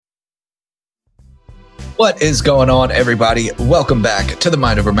What is going on, everybody? Welcome back to the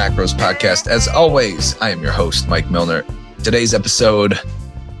Mind Over Macros podcast. As always, I am your host, Mike Milner. Today's episode,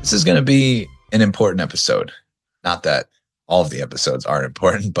 this is going to be an important episode. Not that all of the episodes aren't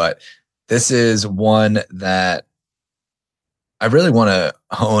important, but this is one that I really want to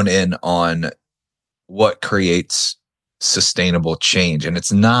hone in on what creates sustainable change. And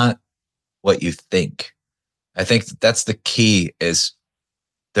it's not what you think. I think that's the key is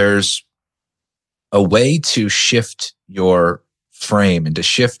there's a way to shift your frame and to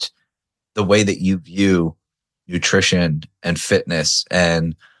shift the way that you view nutrition and fitness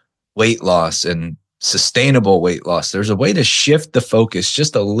and weight loss and sustainable weight loss. There's a way to shift the focus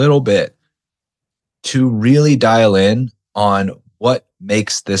just a little bit to really dial in on what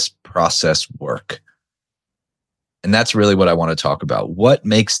makes this process work. And that's really what I want to talk about. What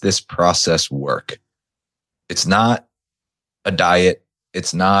makes this process work? It's not a diet.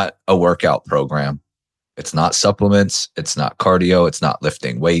 It's not a workout program. It's not supplements. It's not cardio. It's not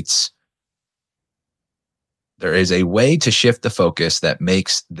lifting weights. There is a way to shift the focus that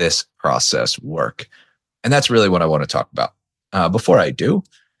makes this process work. And that's really what I want to talk about. Before I do,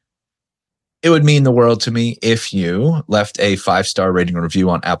 it would mean the world to me if you left a 5-star rating and review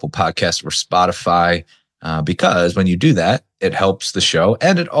on Apple Podcasts or Spotify, because when you do that, it helps the show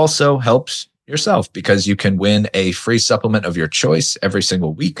and it also helps yourself because you can win a free supplement of your choice every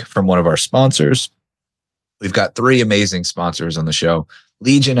single week from one of our sponsors. We've got 3 amazing sponsors on the show: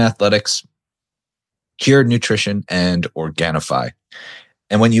 Legion Athletics, Cured Nutrition, and Organifi.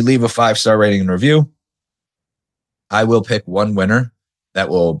 And when you leave a 5-star rating and review, I will pick one winner that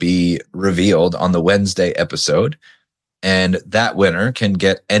will be revealed on the Wednesday episode. And that winner can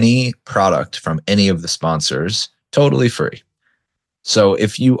get any product from any of the sponsors totally free. So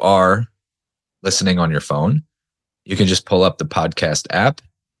if you are listening on your phone, you can just pull up the podcast app,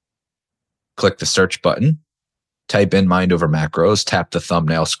 click the search button, type in Mind Over Macros, tap the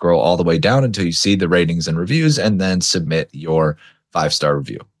thumbnail, scroll all the way down until you see the ratings and reviews, and then submit your 5-star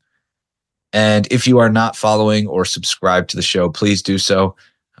review. And if you are not following or subscribed to the show, please do so.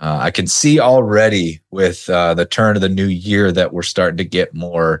 I can see already with the turn of the new year that we're starting to get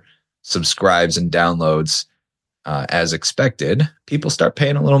more subscribes and downloads as expected. People start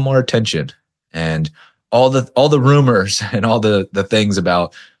paying a little more attention. And all the rumors and all the things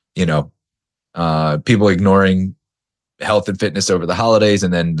about, people ignoring health and fitness over the holidays,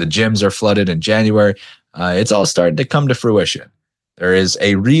 and then the gyms are flooded in January. It's all starting to come to fruition. There is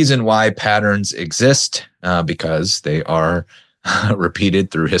a reason why patterns exist, because they are repeated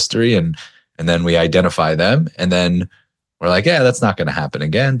through history, and then we identify them, and then we're like, yeah, that's not going to happen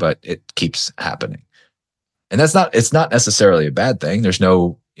again, but it keeps happening. And it's not necessarily a bad thing. There's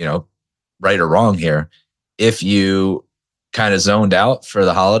no, right or wrong here. If you kind of zoned out for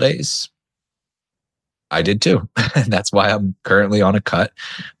the holidays, I did too. And that's why I'm currently on a cut.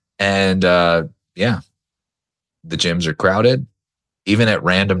 And the gyms are crowded, even at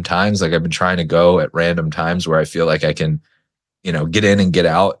random times. Like I've been trying to go at random times where I feel like I can, get in and get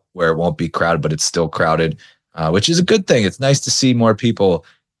out where it won't be crowded, but it's still crowded, which is a good thing. It's nice to see more people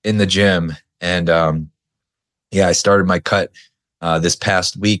in the gym. And I started my cut this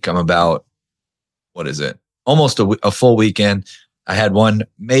past week. I'm about, almost a full weekend. I had one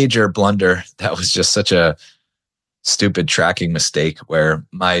major blunder that was just such a stupid tracking mistake where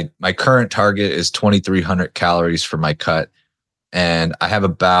my current target is 2,300 calories for my cut. And I have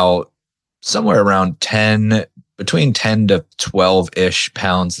about somewhere around between 10 to 12-ish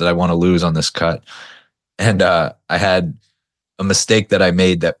pounds that I want to lose on this cut. And I had a mistake that I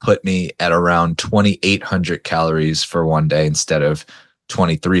made that put me at around 2,800 calories for one day instead of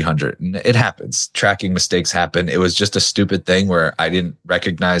 2,300. And it happens. Tracking mistakes happen. It was just a stupid thing where I didn't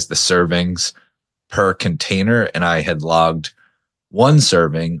recognize the servings per container. And I had logged 1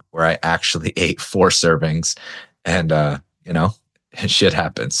 serving where I actually ate 4 servings. And, shit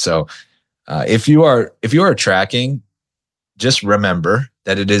happens. So if you are tracking, just remember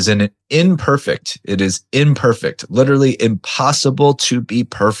that it is imperfect, literally impossible to be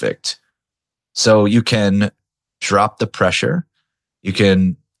perfect. So you can drop the pressure. You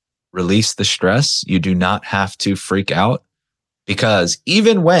can release the stress. You do not have to freak out, because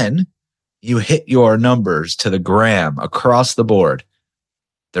even when you hit your numbers to the gram across the board,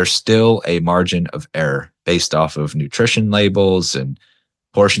 there's still a margin of error based off of nutrition labels and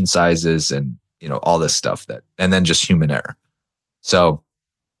portion sizes and, all this stuff and then just human error. So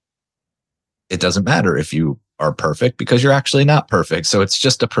it doesn't matter if you are perfect, because you're actually not perfect. So it's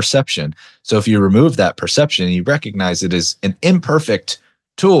just a perception. So if you remove that perception and you recognize it as an imperfect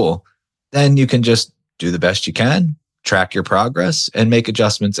tool, then you can just do the best you can, track your progress, and make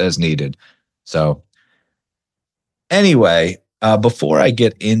adjustments as needed. So Anyway, before I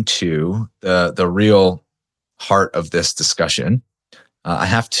get into the real heart of this discussion, I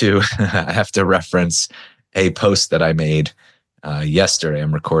have to I have to reference a post that I made yesterday.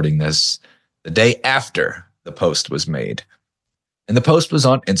 I'm recording this the day after the post was made, and the post was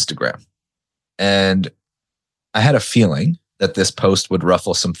on Instagram. And I had a feeling that this post would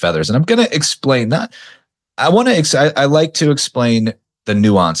ruffle some feathers, and I'm going to explain that. I like to explain the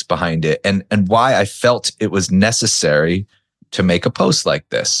nuance behind it and why I felt it was necessary to make a post like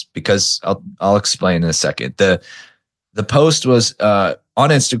this, because I'll explain in a second. The post was on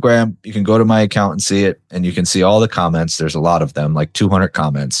Instagram. You can go to my account and see it, and you can see all the comments. There's a lot of them, like 200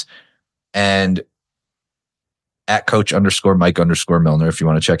 comments. And at Coach_Mike_Millner, if you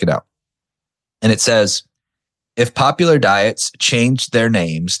want to check it out. And it says, if popular diets changed their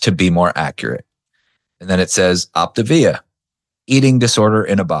names to be more accurate. And then it says Optavia, eating disorder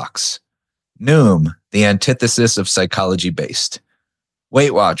in a box. Noom, the antithesis of psychology-based.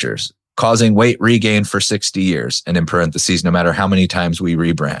 Weight Watchers, causing weight regain for 60 years, and in parentheses, no matter how many times we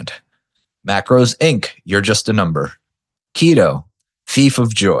rebrand. Macros Inc., you're just a number. Keto, thief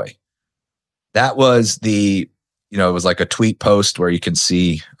of joy. That was it was like a tweet post where you can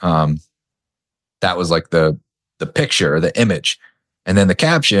see that was like the picture, the image. And then the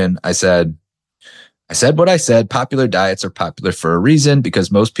caption, I said what I said. Popular diets are popular for a reason,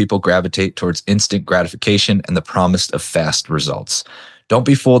 because most people gravitate towards instant gratification and the promise of fast results. Don't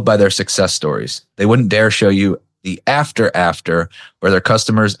be fooled by their success stories. They wouldn't dare show you the after, where their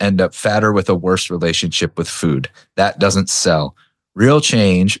customers end up fatter with a worse relationship with food. That doesn't sell. Real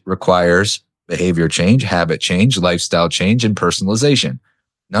change requires behavior change, habit change, lifestyle change, and personalization.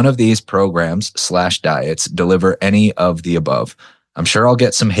 None of these programs/diets deliver any of the above. I'm sure I'll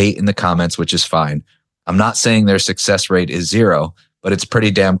get some hate in the comments, which is fine. I'm not saying their success rate is 0, but it's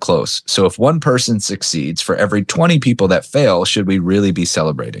pretty damn close. So if one person succeeds for every 20 people that fail, should we really be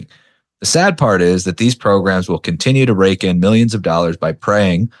celebrating? The sad part is that these programs will continue to rake in millions of dollars by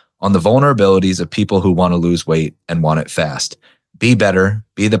preying on the vulnerabilities of people who want to lose weight and want it fast. Be better.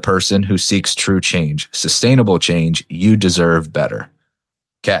 Be the person who seeks true change, sustainable change. You deserve better.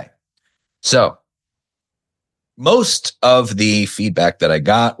 Okay. So most of the feedback that I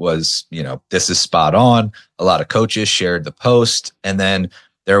got was, this is spot on. A lot of coaches shared the post. And then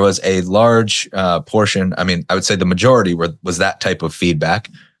there was a large portion. I mean, I would say the majority was that type of feedback.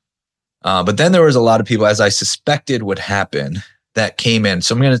 But then there was a lot of people, as I suspected would happen, that came in.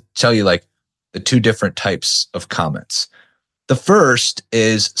 So I'm going to tell you like the two different types of comments. The first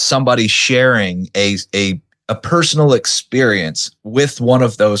is somebody sharing a personal experience with one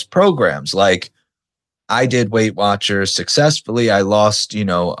of those programs. Like, I did Weight Watchers successfully. I lost,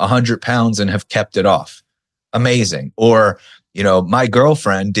 100 pounds and have kept it off. Amazing. Or, my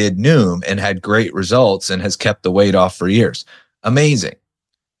girlfriend did Noom and had great results and has kept the weight off for years. Amazing.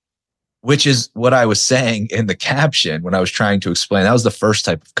 Which is what I was saying in the caption when I was trying to explain. That was the first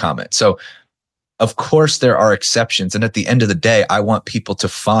type of comment. So, of course, there are exceptions. And at the end of the day, I want people to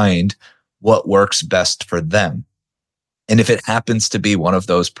find what works best for them. And if it happens to be one of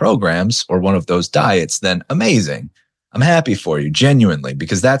those programs or one of those diets, then amazing. I'm happy for you, genuinely,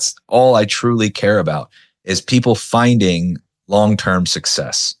 because that's all I truly care about, is people finding long-term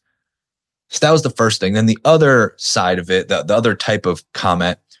success. So that was the first thing. Then the other side of it, the other type of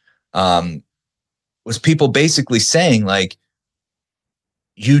comment was people basically saying, like,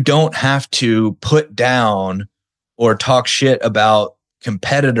 you don't have to put down or talk shit about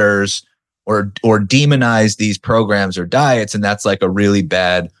competitors or demonize these programs or diets, and that's like a really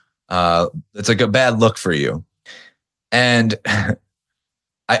bad, it's like a bad look for you. And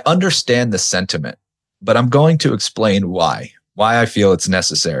I understand the sentiment, but I'm going to explain why I feel it's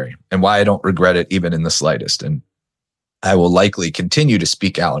necessary and why I don't regret it even in the slightest. And I will likely continue to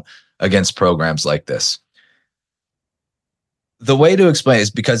speak out against programs like this. The way to explain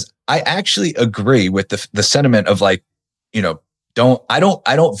is because I actually agree with the sentiment of, like, I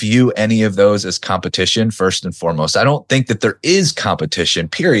don't view any of those as competition first and foremost. I don't think that there is competition,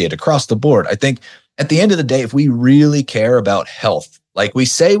 period, across the board. I think at the end of the day, if we really care about health, like we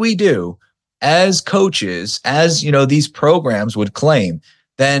say we do, as coaches, as these programs would claim,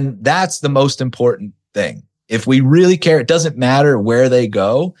 then that's the most important thing. If we really care, it doesn't matter where they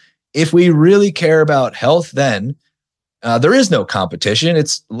go. If we really care about health, then there is no competition.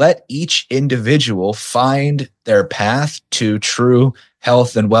 It's let each individual find their path to true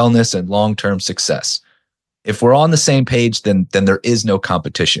health and wellness and long-term success. If we're on the same page, then there is no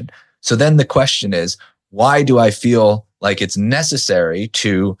competition. So then the question is, why do I feel like it's necessary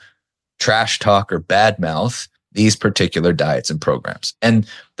to trash talk or badmouth these particular diets and programs? And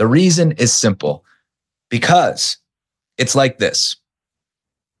the reason is simple, because It's like this.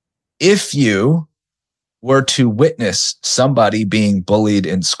 If you were to witness somebody being bullied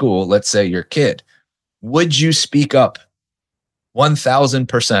in school, let's say your kid, would you speak up?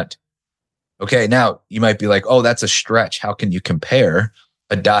 1000%. Okay, now you might be like, oh, that's a stretch. How can you compare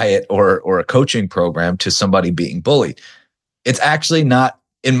a diet or a coaching program to somebody being bullied? It's actually not,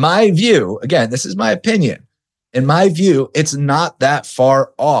 in my view, again, this is my opinion. In my view, it's not that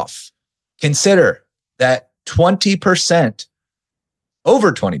far off. Consider that 20%,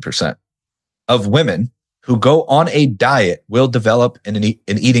 over 20% of women who go on a diet will develop an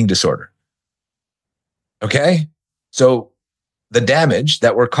eating disorder. Okay? So the damage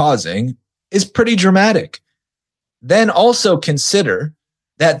that we're causing is pretty dramatic. Then also consider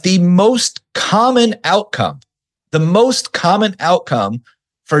that the most common outcome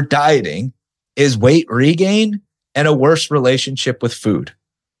for dieting is weight regain and a worse relationship with food.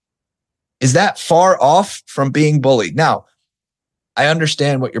 Is that far off from being bullied? Now, I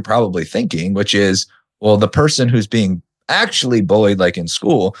understand what you're probably thinking, which is, well, the person who's being actually bullied, like in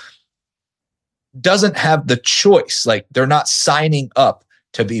school, doesn't have the choice. Like, they're not signing up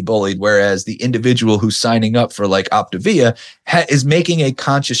to be bullied, whereas the individual who's signing up for like Optavia is making a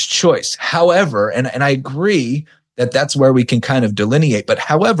conscious choice. However, and I agree that that's where we can kind of delineate, but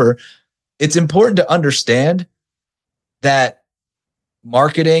however, it's important to understand that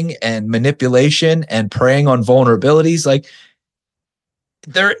marketing and manipulation and preying on vulnerabilities, like,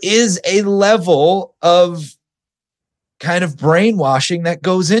 there is a level of kind of brainwashing that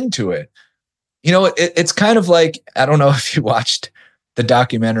goes into it. You know, it's kind of like, I don't know if you watched the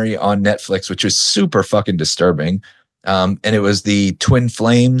documentary on Netflix, which was super fucking disturbing. And it was the Twin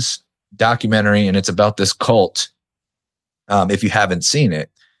Flames documentary, and it's about this cult, if you haven't seen it,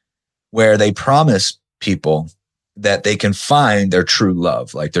 where they promise people that they can find their true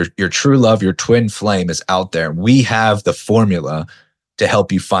love. Like, your true love, your twin flame is out there. We have the formula to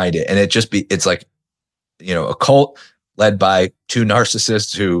help you find it. And it's like, you know, a cult led by two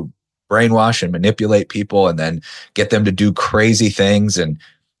narcissists who brainwash and manipulate people and then get them to do crazy things. And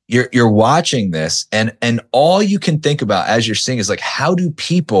you're watching this, and all you can think about as you're seeing is like, how do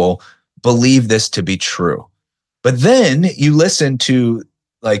people believe this to be true? But then you listen to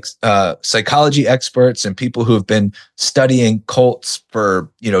like psychology experts and people who have been studying cults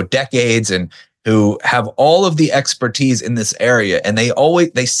for, you know, decades, and who have all of the expertise in this area. And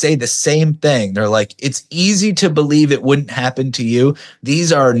they say the same thing. They're like, it's easy to believe it wouldn't happen to you.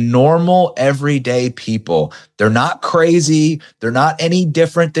 These are normal, everyday people. They're not crazy. They're not any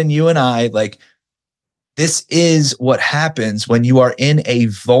different than you and I. Like, this is what happens when you are in a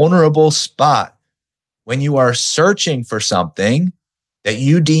vulnerable spot, when you are searching for something that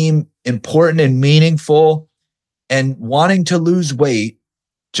you deem important and meaningful, and wanting to lose weight,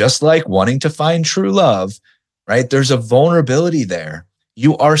 just like wanting to find true love, right? There's a vulnerability there.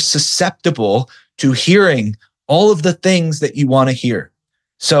 You are susceptible to hearing all of the things that you want to hear.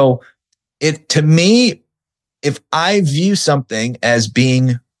 So to me, if I view something as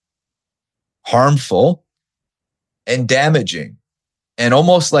being harmful and damaging and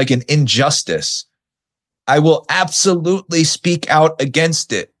almost like an injustice, I will absolutely speak out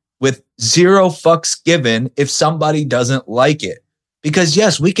against it with zero fucks given if somebody doesn't like it. Because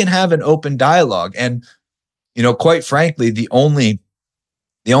yes, we can have an open dialogue. And, you know, quite frankly, the only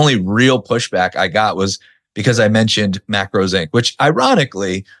real pushback I got was because I mentioned Macros Inc., which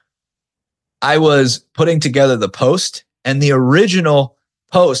ironically, I was putting together the post, and the original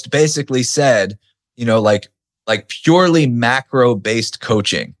post basically said, you know, like purely macro based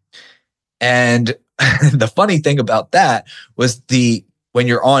coaching. And the funny thing about that was when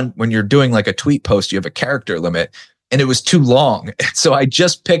you're doing like a tweet post, you have a character limit, and it was too long. So I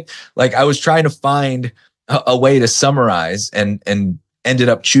just picked, like, I was trying to find a way to summarize and ended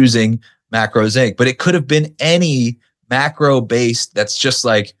up choosing Macros Inc. But it could have been any macro based that's just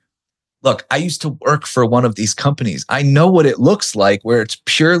like, look, I used to work for one of these companies. I know what it looks like where it's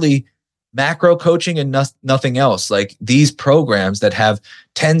purely macro coaching and nothing else. Like these programs that have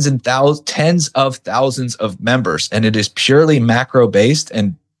tens of thousands of members, and it is purely macro based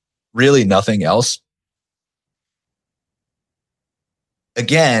and really nothing else.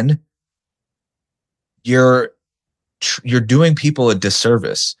 Again, you're doing people a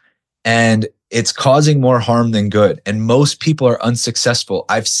disservice, and it's causing more harm than good. And most people are unsuccessful.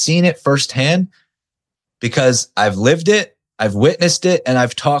 I've seen it firsthand because I've lived it, I've witnessed it, and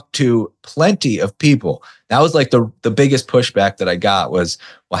I've talked to plenty of people. That was like the biggest pushback that I got was,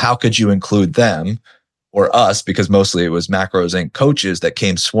 well, how could you include them or us? Because mostly it was Macros Inc. coaches that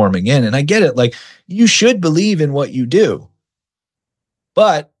came swarming in. And I get it. Like, you should believe in what you do.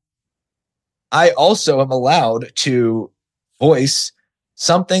 But I also am allowed to voice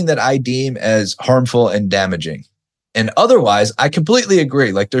something that I deem as harmful and damaging. And otherwise, I completely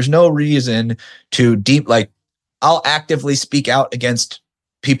agree. Like, there's no reason to I'll actively speak out against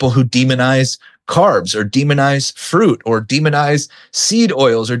people who demonize carbs or demonize fruit or demonize seed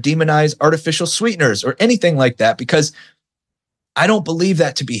oils or demonize artificial sweeteners or anything like that, because I don't believe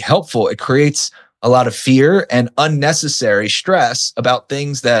that to be helpful. It creates a lot of fear and unnecessary stress about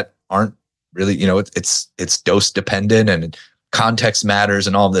things that aren't really, it's dose dependent and context matters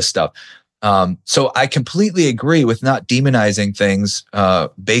and all of this stuff. So I completely agree with not demonizing things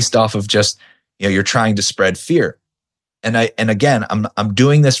based off of just, you're trying to spread fear. And again, I'm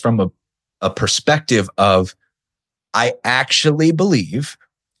doing this from a perspective of, I actually believe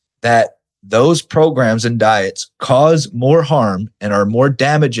that those programs and diets cause more harm and are more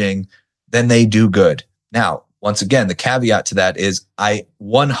damaging than they do good. Now, once again, the caveat to that is I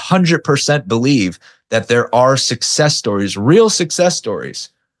 100% believe that there are success stories, real success stories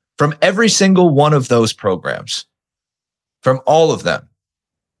from every single one of those programs, from all of them.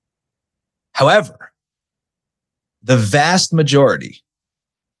 However, the vast majority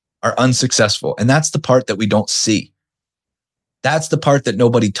are unsuccessful. And that's the part that we don't see. That's the part that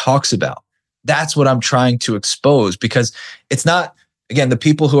nobody talks about. That's what I'm trying to expose, because it's not, again, the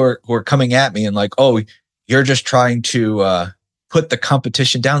people who are coming at me and like, oh, you're just trying to put the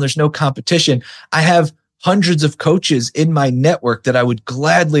competition down. There's no competition. I have hundreds of coaches in my network that I would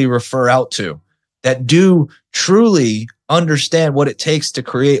gladly refer out to that do truly understand what it takes to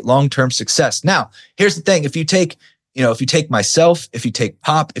create long-term success. Now, here's the thing. If you take myself, if you take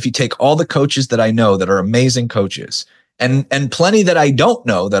Pop, if you take all the coaches that I know that are amazing coaches, and plenty that I don't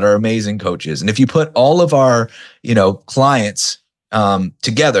know that are amazing coaches, and if you put all of our, clients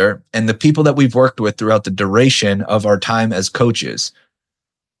together and the people that we've worked with throughout the duration of our time as coaches,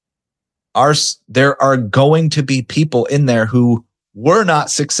 there are going to be people in there who were not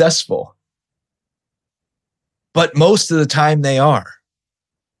successful, but most of the time they are.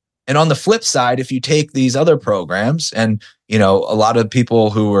 And on the flip side, if you take these other programs and, a lot of people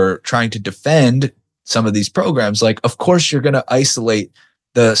who are trying to defend some of these programs, like, of course, you're going to isolate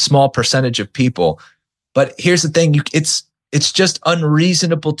the small percentage of people. But here's the thing. It's just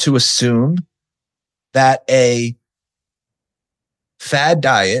unreasonable to assume that a fad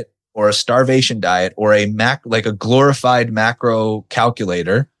diet or a starvation diet or like a glorified macro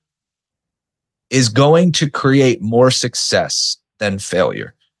calculator is going to create more success than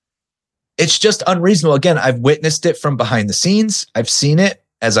failure. It's just unreasonable. Again, I've witnessed it from behind the scenes. I've seen it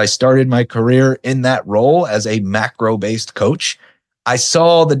as I started my career in that role as a macro-based coach. I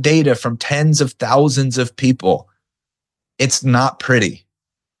saw the data from tens of thousands of people. It's not pretty.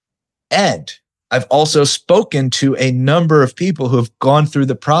 And I've also spoken to a number of people who have gone through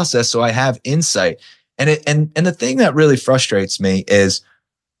the process, so I have insight. And the thing that really frustrates me is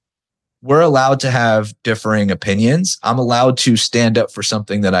we're allowed to have differing opinions. I'm allowed to stand up for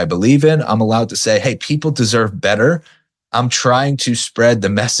something that I believe in. I'm allowed to say, hey, people deserve better. I'm trying to spread the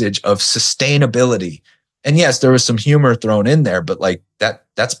message of sustainability. And yes, there was some humor thrown in there, but like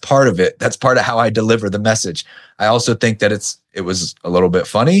that's part of it. That's part of how I deliver the message. I also think that it was a little bit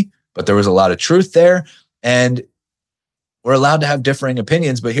funny, but there was a lot of truth there. And we're allowed to have differing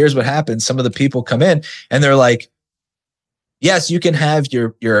opinions, but here's what happens. Some of the people come in and they're like, yes, you can have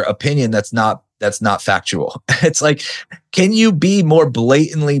your opinion that's not factual. It's like, can you be more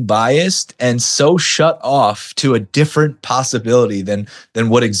blatantly biased and so shut off to a different possibility than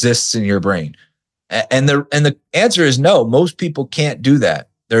what exists in your brain? And the answer is no. Most people can't do that.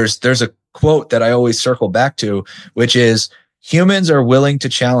 There's a quote that I always circle back to, which is, humans are willing to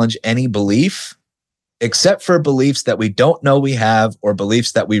challenge any belief except for beliefs that we don't know we have or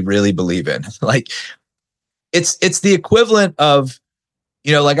beliefs that we really believe in. Like, it's the equivalent of,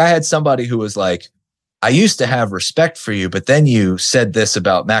 like I had somebody who was like, I used to have respect for you, but then you said this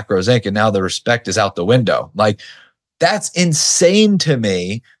about Macros Inc. and now the respect is out the window. Like, that's insane to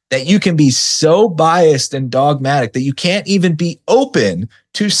me that you can be so biased and dogmatic that you can't even be open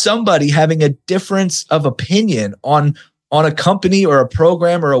to somebody having a difference of opinion on a company or a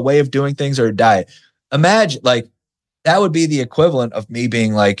program or a way of doing things or a diet. Imagine, like, that would be the equivalent of me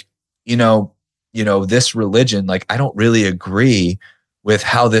being like, this religion, like, I don't really agree with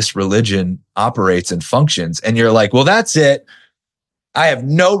how this religion operates and functions. And you're like, well, that's it. I have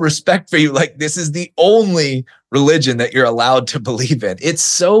no respect for you. Like, this is the only religion that you're allowed to believe in. It's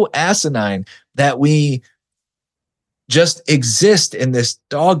so asinine that we just exist in this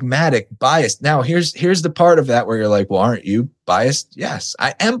dogmatic bias. Now, here's the part of that where you're like, well, aren't you biased? Yes,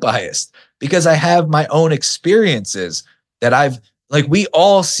 I am biased because I have my own experiences that I've Like, we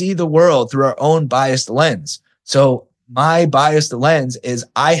all see the world through our own biased lens. So my biased lens is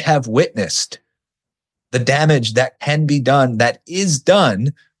I have witnessed the damage that can be done, that is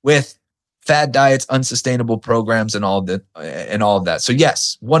done with fad diets, unsustainable programs, and all of that. So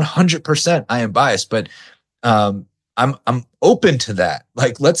yes, 100% I am biased, but I'm open to that.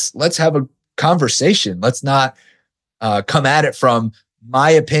 Like, let's have a conversation. Let's not come at it from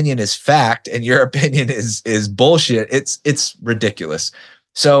my opinion is fact and your opinion is bullshit. It's ridiculous.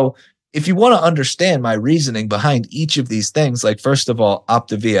 So if you want to understand my reasoning behind each of these things, like, first of all,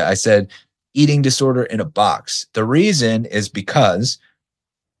 Optavia, I said eating disorder in a box. The reason is because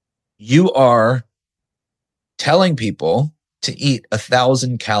you are telling people to eat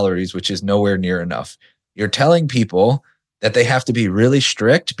 1,000 calories, which is nowhere near enough. You're telling people that they have to be really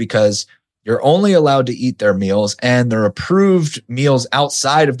strict because you're only allowed to eat their meals, and their approved meals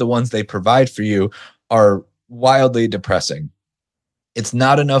outside of the ones they provide for you are wildly depressing. It's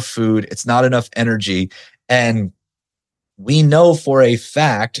not enough food. It's not enough energy. And we know for a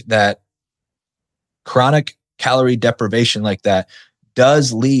fact that chronic calorie deprivation like that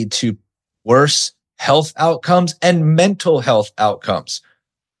does lead to worse health outcomes and mental health outcomes.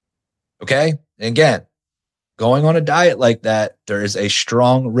 Okay? And again, going on a diet like that, there is a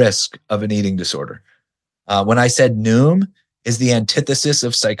strong risk of an eating disorder. When I said Noom is the antithesis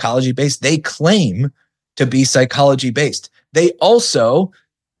of psychology-based, they claim to be psychology-based. They also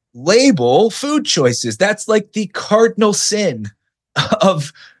label food choices. That's like the cardinal sin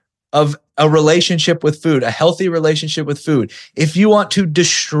of a relationship with food, a healthy relationship with food. If you want to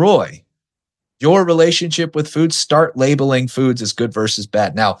destroy your relationship with food, start labeling foods as good versus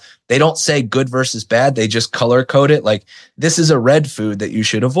bad. Now, they don't say good versus bad. They just color code it. Like, this is a red food that you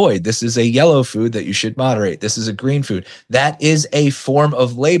should avoid. This is a yellow food that you should moderate. This is a green food. That is a form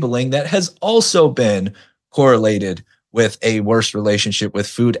of labeling that has also been correlated with a worse relationship with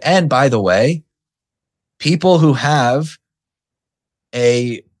food. And by the way, people who have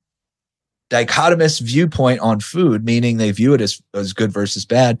a dichotomous viewpoint on food, meaning they view it as good versus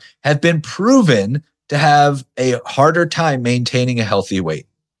bad, have been proven to have a harder time maintaining a healthy weight.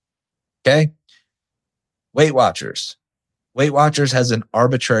 Okay? Weight Watchers. Weight Watchers has an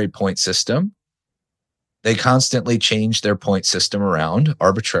arbitrary point system. They constantly change their point system around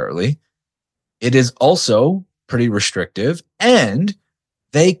arbitrarily. It is also pretty restrictive, and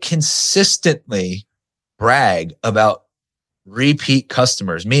they consistently brag about repeat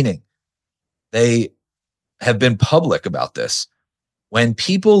customers, meaning they have been public about this. When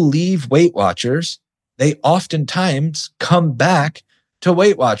people leave Weight Watchers, they oftentimes come back to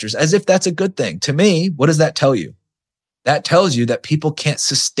Weight Watchers as if that's a good thing. To me, what does that tell you? That tells you that people can't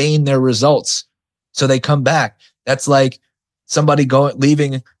sustain their results, so they come back. That's like somebody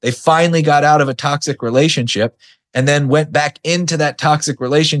leaving. They finally got out of a toxic relationship and then went back into that toxic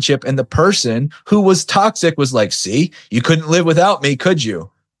relationship, and the person who was toxic was like, see, you couldn't live without me, could you?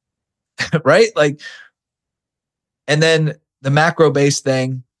 Right? Like, and then the macro-based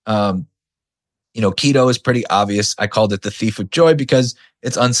thing, keto is pretty obvious. I called it the thief of joy because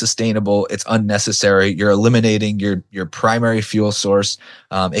it's unsustainable. It's unnecessary. You're eliminating your primary fuel source.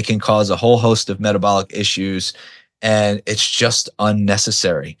 It can cause a whole host of metabolic issues, and it's just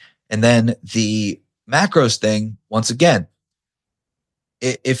unnecessary. And then the macros thing, once again,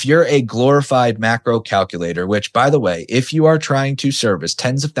 if you're a glorified macro calculator, which, by the way, if you are trying to service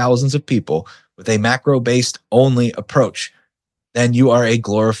tens of thousands of people with a macro-based only approach, then you are a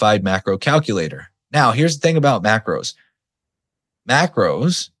glorified macro calculator. Now, here's the thing about macros.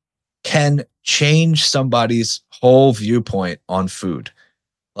 Macros can change somebody's whole viewpoint on food.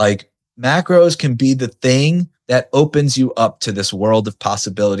 Like, macros can be the thing that opens you up to this world of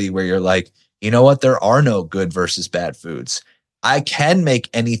possibility where you're like, you know what? There are no good versus bad foods. I can make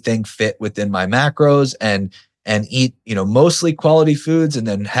anything fit within my macros and eat, mostly quality foods, and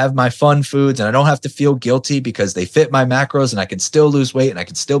then have my fun foods. And I don't have to feel guilty because they fit my macros, and I can still lose weight and I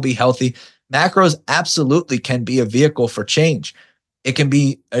can still be healthy. Macros absolutely can be a vehicle for change. It can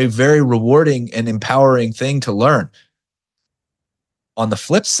be a very rewarding and empowering thing to learn. On the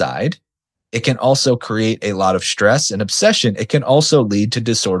flip side, it can also create a lot of stress and obsession. It can also lead to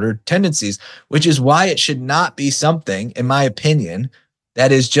disordered tendencies, which is why it should not be something, in my opinion,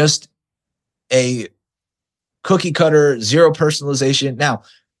 that is just a cookie cutter, zero personalization. Now,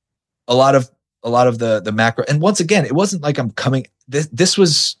 a lot of the macro, and once again, it wasn't like I'm coming. This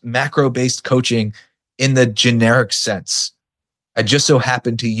was macro-based coaching in the generic sense. I just so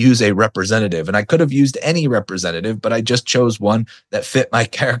happened to use a representative, and I could have used any representative, but I just chose one that fit my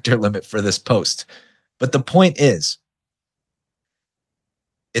character limit for this post. But the point is,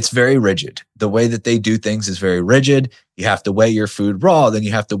 it's very rigid. The way that they do things is very rigid. You have to weigh your food raw, then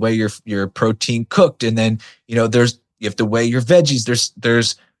you have to weigh your protein cooked, and then you have to weigh your veggies.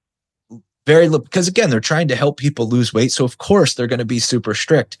 There's very little, because again, they're trying to help people lose weight. So of course they're going to be super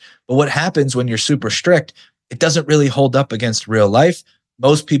strict. But what happens when you're super strict, it doesn't really hold up against real life.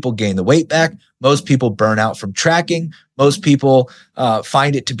 Most people gain the weight back. Most people burn out from tracking. Most people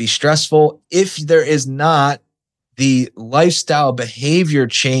find it to be stressful. If there is not the lifestyle behavior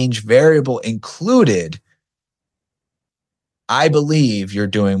change variable included, I believe you're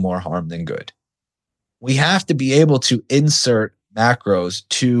doing more harm than good. We have to be able to insert macros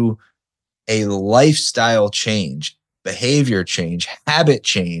to a lifestyle change, behavior change, habit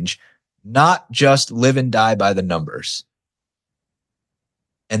change, not just live and die by the numbers.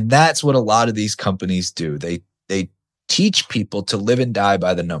 And that's what a lot of these companies do. They teach people to live and die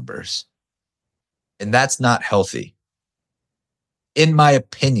by the numbers. And that's not healthy, in my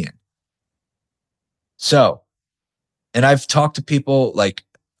opinion. So, and I've talked to people, like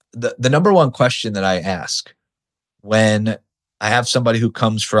the number one question that I ask when I have somebody who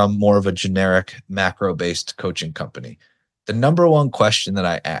comes from more of a generic macro-based coaching company, the number one question that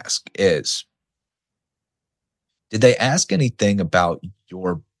I ask is, did they ask anything about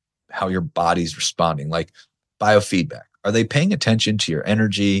how your body's responding, like biofeedback? Are they paying attention to your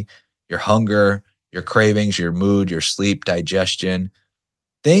energy, your hunger, your cravings, your mood, your sleep, digestion,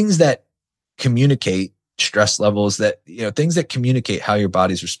 things that communicate stress levels, that, things that communicate how your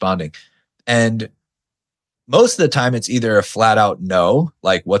body's responding? And most of the time it's either a flat out no,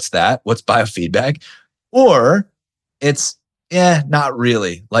 like what's that? What's biofeedback? Or it's, not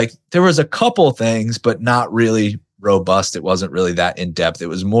really. Like there was a couple things, but not really robust. It wasn't really that in depth. It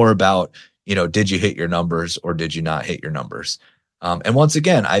was more about, did you hit your numbers or did you not hit your numbers? And once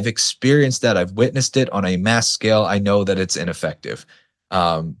again, I've experienced that. I've witnessed it on a mass scale. I know that it's ineffective.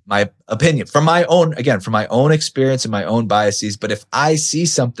 My opinion from my own experience and my own biases. But if I see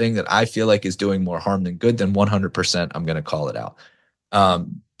something that I feel like is doing more harm than good, then 100% I'm going to call it out.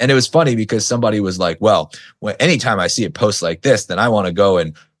 And it was funny because somebody was like, well, anytime I see a post like this, then I want to go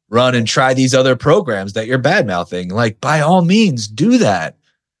and run and try these other programs that you're bad mouthing. Like, by all means, do that.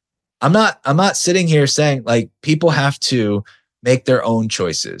 I'm not sitting here saying, like, people have to make their own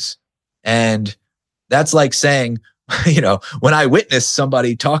choices. And that's like saying, when I witness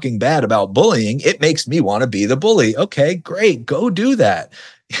somebody talking bad about bullying, it makes me want to be the bully. Okay, great. Go do that.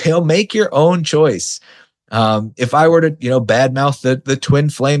 Make your own choice. If I were to, badmouth the Twin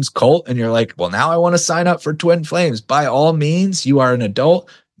Flames cult and you're like, well, now I want to sign up for Twin Flames, by all means, you are an adult.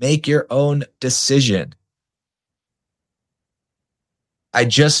 Make your own decision. I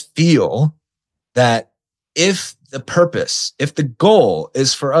just feel that if the goal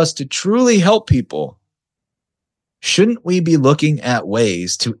is for us to truly help people, shouldn't we be looking at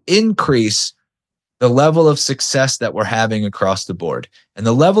ways to increase the level of success that we're having across the board? And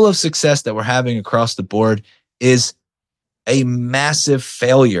the level of success that we're having across the board is a massive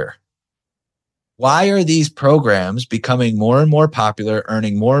failure. Why are these programs becoming more and more popular,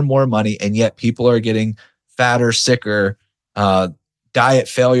 earning more and more money, and yet people are getting fatter, sicker, diet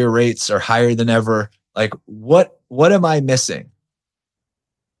failure rates are higher than ever? Like, what am I missing?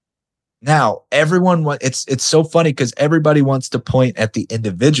 Now, it's so funny because everybody wants to point at the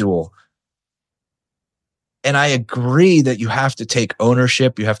individual. And I agree that you have to take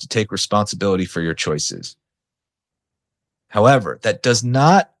ownership. You have to take responsibility for your choices. However, that does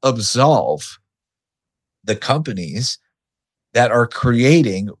not absolve the companies that are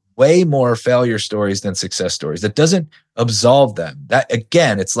creating way more failure stories than success stories. That doesn't absolve them. That,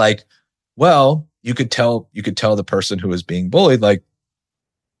 again, it's like, well, you could tell the person who is being bullied, like,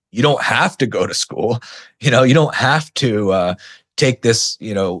 you don't have to go to school. You don't have to take this,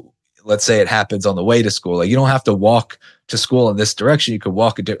 let's say it happens on the way to school. Like, you don't have to walk to school in this direction. You could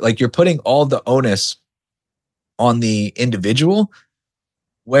walk like, you're putting all the onus on the individual.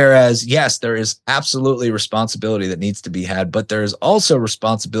 Whereas, yes, there is absolutely responsibility that needs to be had, but there is also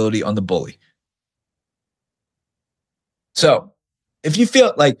responsibility on the bully. So if you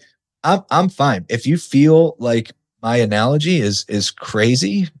feel like I'm fine. If you feel like my analogy is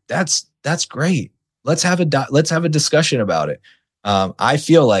crazy, that's great. Let's have a discussion about it. I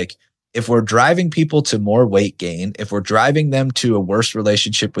feel like if we're driving people to more weight gain, if we're driving them to a worse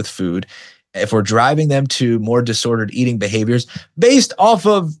relationship with food, if we're driving them to more disordered eating behaviors based off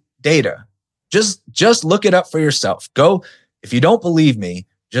of data, just look it up for yourself. If you don't believe me,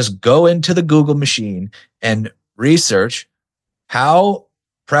 just go into the Google machine and research how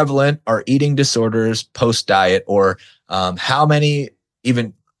prevalent are eating disorders post-diet, or how many,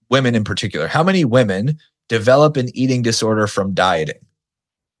 even women in particular, how many women develop an eating disorder from dieting.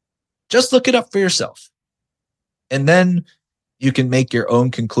 Just look it up for yourself. And then you can make your own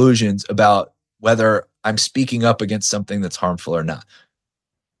conclusions about whether I'm speaking up against something that's harmful or not.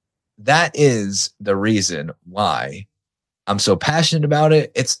 That is the reason why I'm so passionate about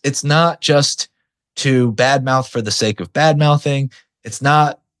it. It's not just to badmouth for the sake of badmouthing. It's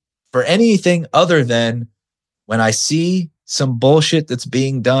not for anything other than when I see some bullshit that's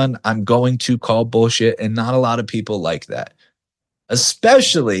being done, I'm going to call bullshit, and not a lot of people like that,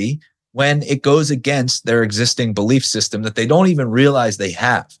 especially when it goes against their existing belief system that they don't even realize they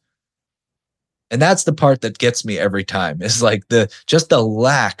have. And that's the part that gets me every time, is like just the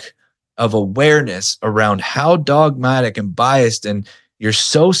lack of awareness around how dogmatic and biased, and you're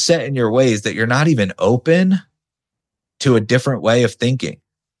so set in your ways that you're not even open to a different way of thinking.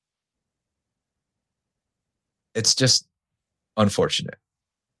 It's just unfortunate.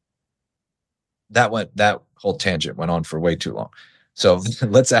 That whole tangent went on for way too long. So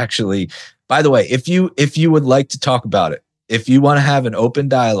let's actually, by the way, if you would like to talk about it, if you want to have an open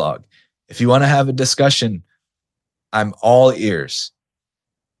dialogue, if you want to have a discussion, I'm all ears.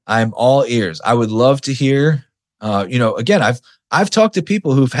 I'm all ears. I would love to hear, again, I've talked to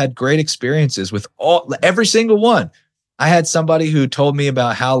people who've had great experiences with every single one. I had somebody who told me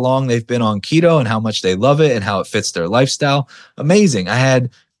about how long they've been on keto and how much they love it and how it fits their lifestyle. Amazing. I had,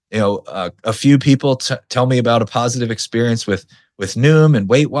 a few people tell me about a positive experience with Noom and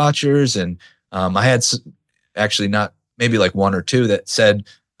Weight Watchers. And I had actually not maybe like one or two that said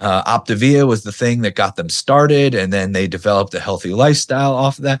Optavia was the thing that got them started. And then they developed a healthy lifestyle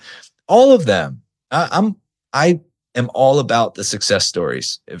off of that. All of them. I am all about the success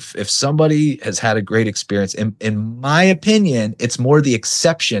stories. If somebody has had a great experience, in my opinion, it's more the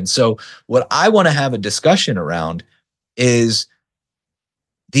exception. So what I want to have a discussion around is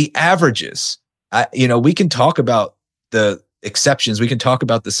the averages. We can talk about the exceptions. We can talk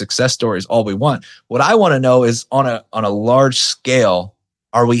about the success stories all we want. What I want to know is on a large scale,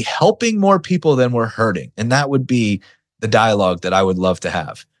 are we helping more people than we're hurting? And that would be the dialogue that I would love to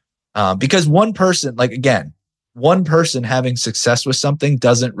have. Because one person having success with something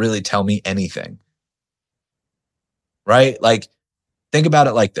doesn't really tell me anything. Right? Like, think about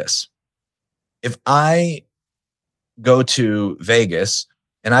it like this. If I go to Vegas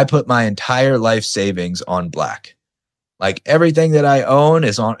and I put my entire life savings on black, like everything that I own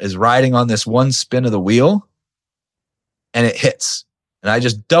is riding on this one spin of the wheel, and it hits, and I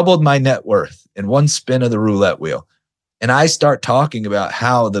just doubled my net worth in one spin of the roulette wheel. And I start talking about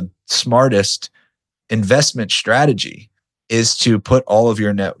how the smartest investment strategy is to put all of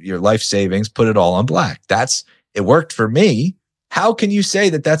your life savings, put it all on black. It worked for me. How can you say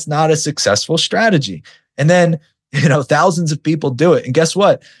that that's not a successful strategy? And then, thousands of people do it. And guess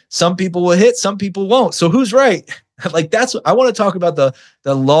what? Some people will hit, some people won't. So who's right? Like, I want to talk about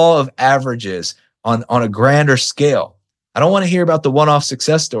the law of averages on a grander scale. I don't want to hear about the one-off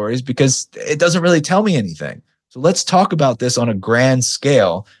success stories because it doesn't really tell me anything. So let's talk about this on a grand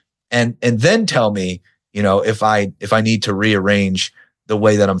scale, and then tell me, if I need to rearrange the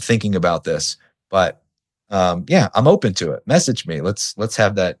way that I'm thinking about this. But I'm open to it. Message me. Let's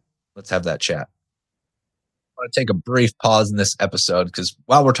have that chat. I want to take a brief pause in this episode because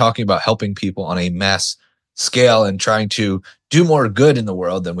while we're talking about helping people on a mass scale and trying to do more good in the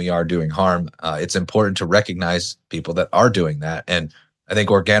world than we are doing harm, it's important to recognize people that are doing that. And I think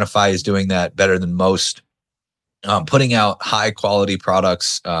Organifi is doing that better than most, putting out high quality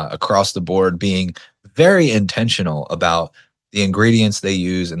products across the board, being very intentional about the ingredients they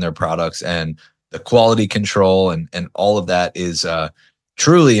use in their products and the quality control, and all of that is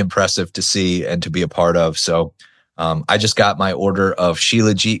truly impressive to see and to be a part of. So I just got my order of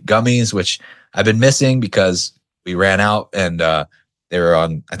Shilajit gummies, which I've been missing because we ran out, and I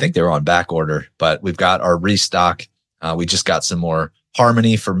think they were on back order, but we've got our restock. We just got some more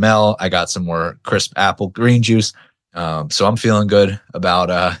Harmony for Mel. I got some more crisp apple green juice. So I'm feeling good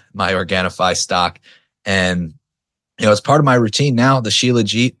about my Organifi stock. And, it's part of my routine now, the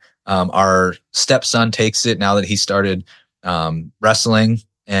Shilajit. Our stepson takes it now that he started wrestling,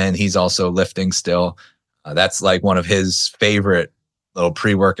 and he's also lifting still. That's like one of his favorite little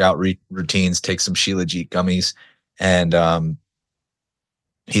pre-workout routines. Take some Shilajit gummies, and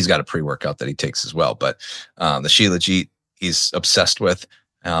he's got a pre-workout that he takes as well. But the Shilajit he's obsessed with.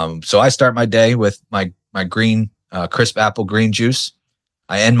 So I start my day with my green crisp apple green juice.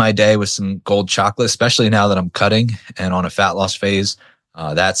 I end my day with some gold chocolate, especially now that I'm cutting and on a fat loss phase.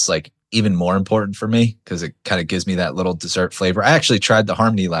 That's like even more important for me because it kind of gives me that little dessert flavor. I actually tried the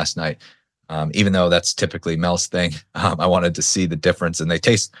Harmony last night, even though that's typically Mel's thing. I wanted to see the difference, and they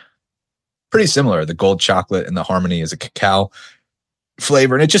taste pretty similar. The gold chocolate and the Harmony is a cacao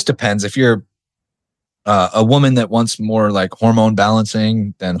flavor. And it just depends. If you're a woman that wants more like hormone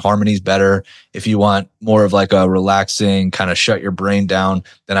balancing, then Harmony's better. If you want more of like a relaxing, kind of shut your brain down,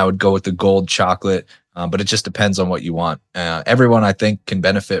 then I would go with the gold chocolate. But it just depends on what you want. Everyone, I think, can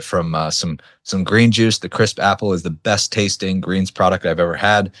benefit from some green juice. The Crisp Apple is the best tasting greens product I've ever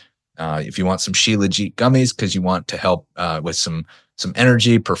had. If you want some Shilajit gummies because you want to help with some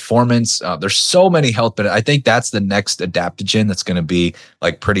energy, performance, there's so many health benefits. I think that's the next adaptogen that's going to be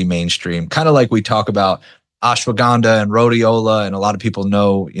like pretty mainstream. Kind of like we talk about ashwagandha and rhodiola, and a lot of people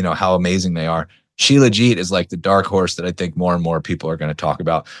know, how amazing they are. Shilajit is like the dark horse that I think more and more people are going to talk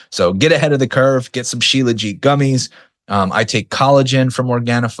about. So get ahead of the curve, get some Shilajit gummies. I take collagen from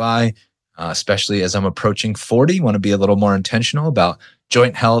Organifi, especially as I'm approaching 40. Want to be a little more intentional about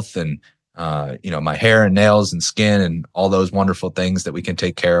joint health and my hair and nails and skin and all those wonderful things that we can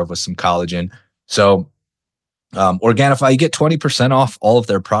take care of with some collagen. So Organifi, you get 20% off all of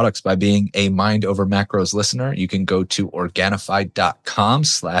their products by being a Mind Over Macros listener. You can go to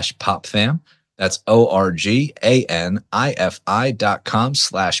Organifi.com/popfam. That's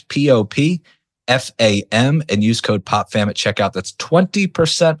ORGANIFI.com/POPFAM and use code POPFAM at checkout. That's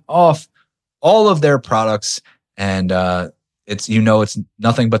 20% off all of their products. And it's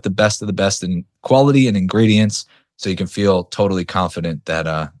nothing but the best of the best in quality and ingredients. So you can feel totally confident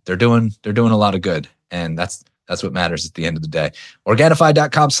that they're doing a lot of good. And that's what matters at the end of the day.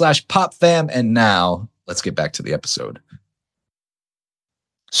 Organifi.com/popfam. And now let's get back to the episode.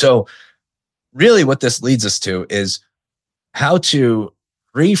 So really what this leads us to is how to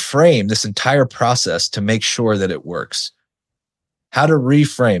reframe this entire process to make sure that it works. How to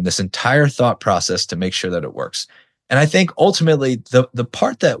reframe this entire thought process to make sure that it works. And I think ultimately the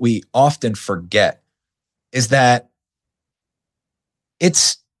part that we often forget is that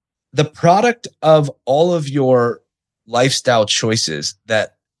it's the product of all of your lifestyle choices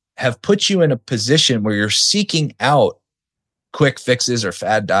that have put you in a position where you're seeking out quick fixes or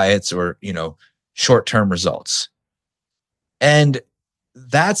fad diets or, short-term results. And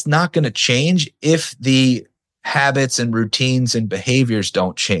that's not going to change if the habits and routines and behaviors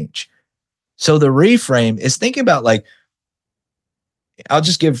don't change. So the reframe is thinking about I'll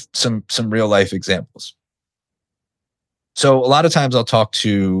just give some real life examples. So a lot of times I'll talk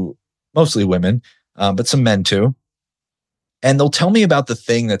to mostly women, but some men too. And they'll tell me about the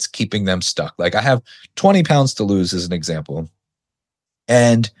thing that's keeping them stuck. Like I have 20 pounds to lose as an example.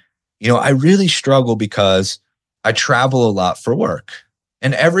 And, I really struggle because I travel a lot for work.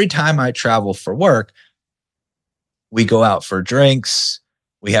 And every time I travel for work, we go out for drinks,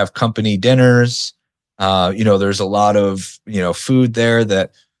 we have company dinners. There's a lot of, food there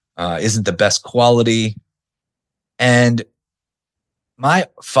that isn't the best quality. And my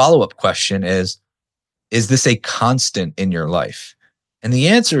follow-up question is this a constant in your life? And the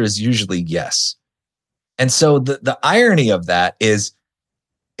answer is usually yes. And so the irony of that is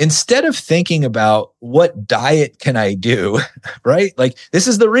instead of thinking about what diet can I do, right? Like this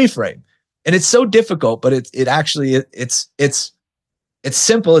is the reframe. And it's so difficult, but it's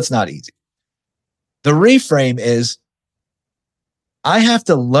simple. It's not easy. The reframe is I have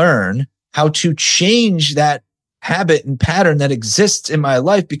to learn how to change that habit and pattern that exists in my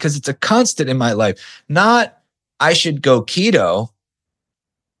life because it's a constant in my life. Not I should go keto.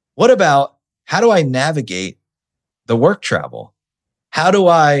 What about how do I navigate the work travel? How do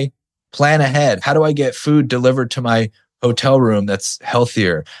I plan ahead? How do I get food delivered to my hotel room that's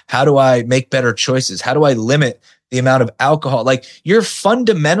healthier? How do I make better choices? How do I limit the amount of alcohol? Like you're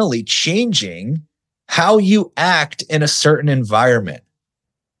fundamentally changing how you act in a certain environment.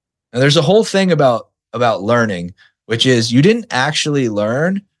 Now there's a whole thing about learning, which is you didn't actually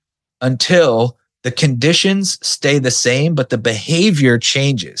learn until the conditions stay the same, but the behavior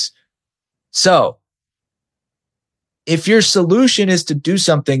changes. So if your solution is to do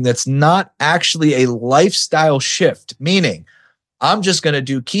something that's not actually a lifestyle shift, meaning I'm just going to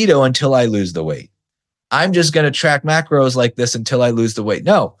do keto until I lose the weight. I'm just going to track macros like this until I lose the weight.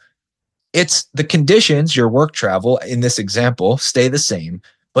 No, it's the conditions, your work travel in this example, stay the same,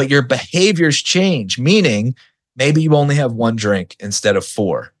 but your behaviors change, meaning maybe you only have one drink instead of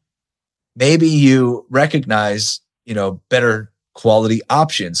 4. Maybe you recognize, better quality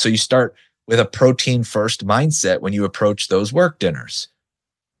options. So you start with a protein first mindset when you approach those work dinners.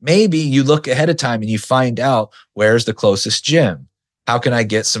 Maybe you look ahead of time and you find out where's the closest gym. How can I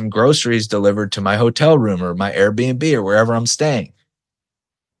get some groceries delivered to my hotel room or my Airbnb or wherever I'm staying?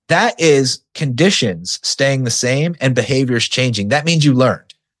 That is conditions staying the same and behaviors changing. That means you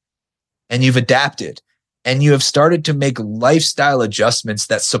learned and you've adapted and you have started to make lifestyle adjustments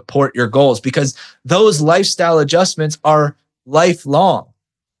that support your goals because those lifestyle adjustments are lifelong.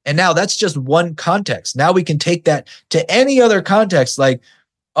 And now that's just one context. Now we can take that to any other context, like,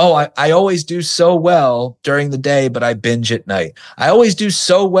 oh, I always do so well during the day, but I binge at night. I always do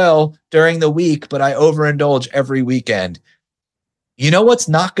so well during the week, but I overindulge every weekend. You know what's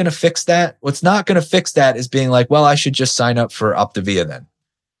not going to fix that? What's not going to fix that is being like, well, I should just sign up for Optavia then.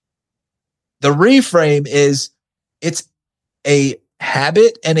 The reframe is it's a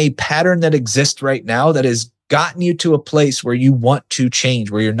habit and a pattern that exists right now that has gotten you to a place where you want to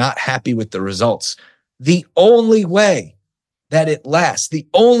change, where you're not happy with the results. The only way that it lasts, the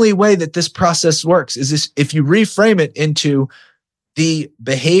only way that this process works is this, if you reframe it into the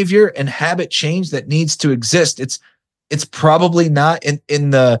behavior and habit change that needs to exist. It's probably not in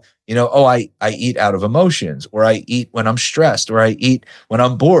the, oh, I eat out of emotions, or I eat when I'm stressed, or I eat when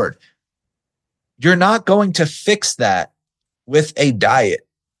I'm bored. You're not going to fix that with a diet.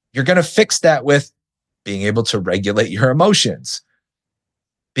 You're going to fix that with being able to regulate your emotions,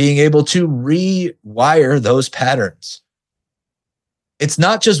 being able to rewire those patterns. It's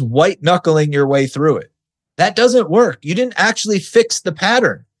not just white knuckling your way through it. That doesn't work. You didn't actually fix the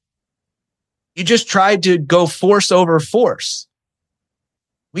pattern. You just tried to go force over force.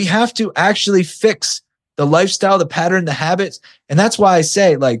 We have to actually fix the lifestyle, the pattern, the habits. And that's why I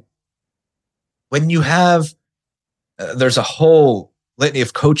say, like, when you have, there's a whole litany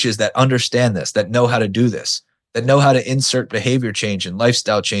of coaches that understand this, that know how to do this, that know how to insert behavior change and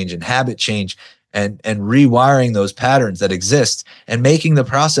lifestyle change and habit change and rewiring those patterns that exist and making the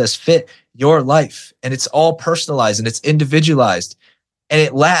process fit your life. And it's all personalized and it's individualized and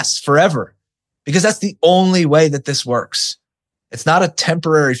it lasts forever, because that's the only way that this works. It's not a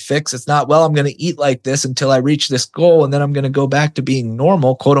temporary fix. It's not, well, I'm going to eat like this until I reach this goal and then I'm going to go back to being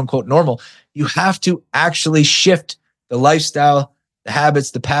normal, quote unquote normal. You have to actually shift the lifestyle, the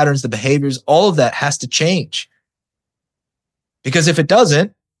habits, the patterns, the behaviors. All of that has to change. Because if it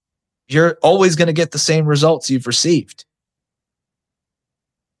doesn't, you're always going to get the same results you've received.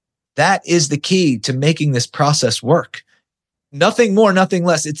 That is the key to making this process work. Nothing more, nothing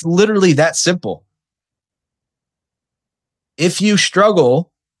less. It's literally that simple. If you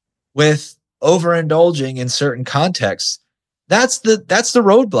struggle with overindulging in certain contexts, that's the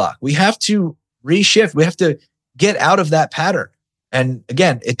roadblock. We have to reshift. We have to get out of that pattern. And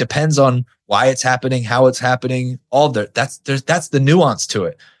again, it depends on why it's happening, how it's happening, all that's the nuance to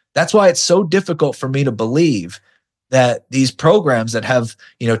it. That's why it's so difficult for me to believe that these programs that have,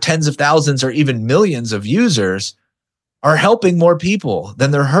 tens of thousands or even millions of users are helping more people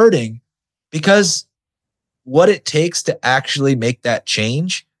than they're hurting, because what it takes to actually make that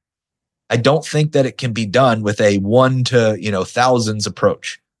change, I don't think that it can be done with a 1 to, thousands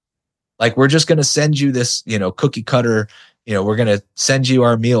approach. Like, we're just going to send you this, cookie cutter, we're going to send you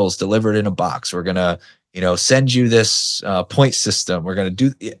our meals delivered in a box. We're going to, send you this point system. We're going to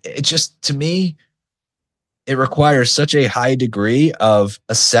do it. Just, to me, it requires such a high degree of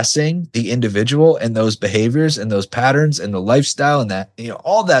assessing the individual and those behaviors and those patterns and the lifestyle and that,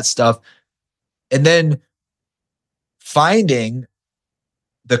 all that stuff. And then finding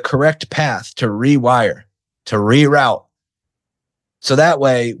the correct path to rewire, to reroute. So that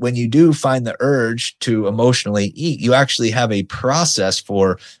way, when you do find the urge to emotionally eat, you actually have a process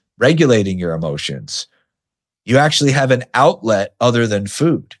for regulating your emotions. You actually have an outlet other than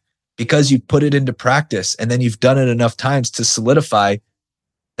food, because you've put it into practice and then you've done it enough times to solidify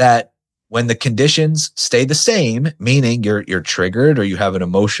that when the conditions stay the same, meaning you're triggered or you have an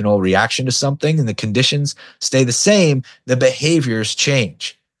emotional reaction to something and the conditions stay the same, the behaviors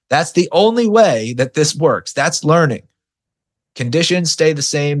change. That's the only way that this works. That's learning. Conditions stay the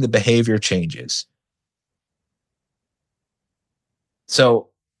same, the behavior changes. So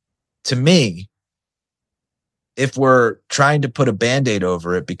to me, if we're trying to put a Band-Aid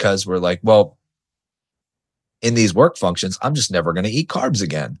over it because we're like, well, in these work functions, I'm just never going to eat carbs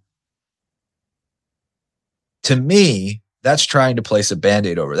again. To me, that's trying to place a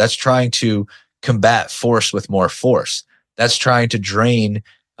Band-Aid over. That's trying to combat force with more force. That's trying to drain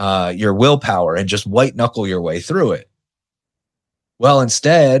your willpower and just white knuckle your way through it. Well,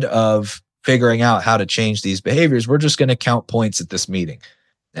 instead of figuring out how to change these behaviors, we're just going to count points at this meeting.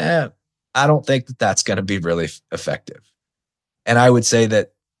 I don't think that that's going to be really effective. And I would say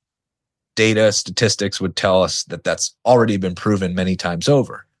that data, statistics would tell us that that's already been proven many times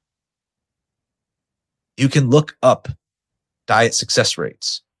over. You can look up diet success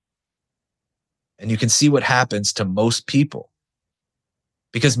rates and you can see what happens to most people,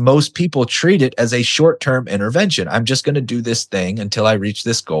 because most people treat it as a short-term intervention. I'm just going to do this thing until I reach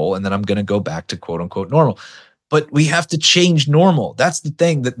this goal, and then I'm going to go back to quote unquote normal. But we have to change normal. That's the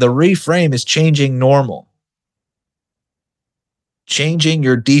thing, that the reframe is changing normal. changing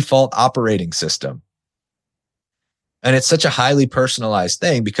your default operating system. And it's such a highly personalized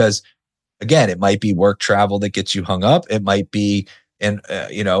thing because, again, it might be work travel that gets you hung up. It might be,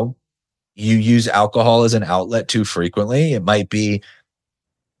 you use alcohol as an outlet too frequently. It might be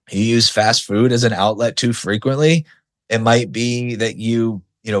you use fast food as an outlet too frequently. It might be that you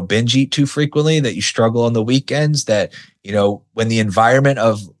binge eat too frequently, that you struggle on the weekends, that, when the environment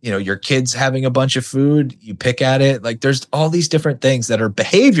of, your kids having a bunch of food, you pick at it. Like there's all these different things that are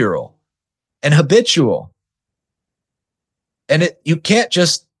behavioral and habitual. And you can't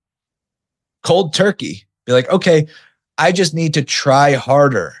just cold turkey be like, okay, I just need to try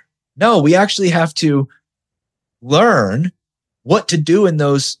harder. No, we actually have to learn what to do in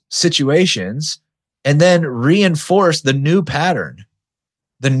those situations and then reinforce the new pattern,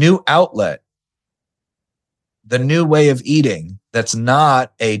 the new outlet, the new way of eating. That's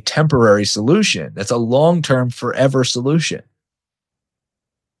not a temporary solution. That's a long-term, forever solution.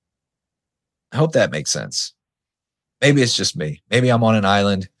 I hope that makes sense. Maybe it's just me. Maybe I'm on an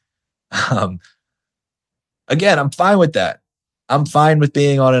island. Again, I'm fine with that. I'm fine with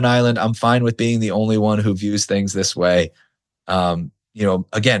being on an island. I'm fine with being the only one who views things this way.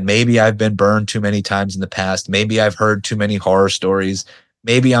 Again, maybe I've been burned too many times in the past. Maybe I've heard too many horror stories.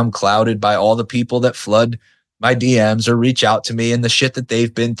 Maybe I'm clouded by all the people that flood my DMs or reach out to me and the shit that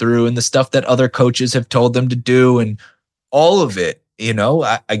they've been through and the stuff that other coaches have told them to do and all of it.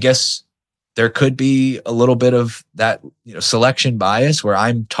 I guess there could be a little bit of that, selection bias where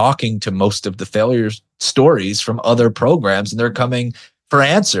I'm talking to most of the failure stories from other programs and they're coming for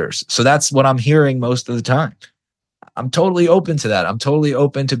answers. So that's what I'm hearing most of the time. I'm totally open to that. I'm totally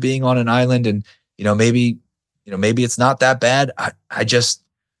open to being on an island and, maybe it's not that bad.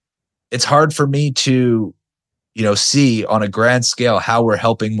 It's hard for me to, see on a grand scale how we're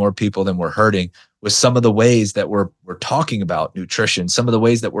helping more people than we're hurting with some of the ways that we're talking about nutrition, some of the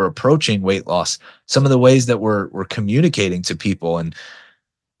ways that we're approaching weight loss, some of the ways that we're communicating to people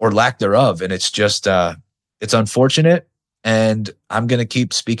or lack thereof. And it's just, it's unfortunate. And I'm going to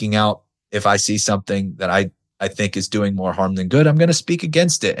keep speaking out if I see something that I think is doing more harm than good. I'm going to speak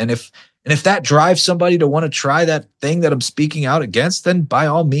against it. And if that drives somebody to want to try that thing that I'm speaking out against, then by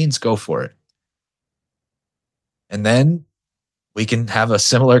all means, go for it. And then we can have a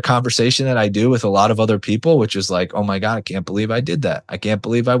similar conversation that I do with a lot of other people, which is like, oh my God, I can't believe I did that. I can't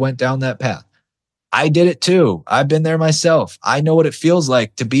believe I went down that path. I did it too. I've been there myself. I know what it feels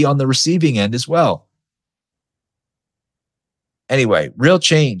like to be on the receiving end as well. Anyway, real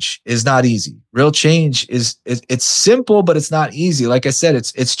change is not easy. Real change it's simple, but it's not easy. Like I said,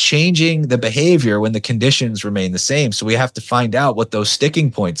 it's changing the behavior when the conditions remain the same. So we have to find out what those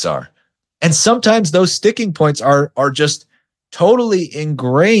sticking points are. And sometimes those sticking points are just totally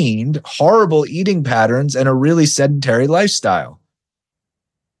ingrained, horrible eating patterns and a really sedentary lifestyle.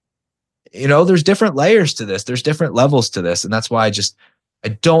 There's different layers to this. There's different levels to this. And that's why I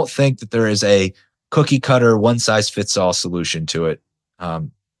don't think that there is a cookie cutter, one size fits all solution to it.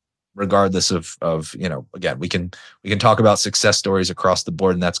 Regardless of, again, we can talk about success stories across the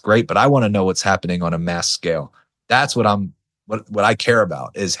board and that's great, but I want to know what's happening on a mass scale. That's what I care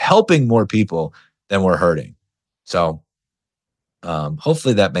about is helping more people than we're hurting. So,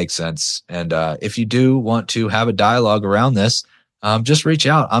 hopefully that makes sense. And, if you do want to have a dialogue around this, just reach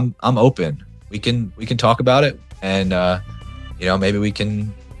out. I'm open. We can talk about it and, maybe we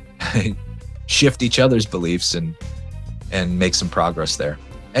can shift each other's beliefs and make some progress there.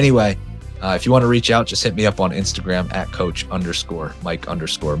 Anyway, if you want to reach out, just hit me up on Instagram at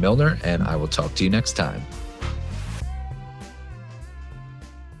coach_Mike_Milner, and I will talk to you next time.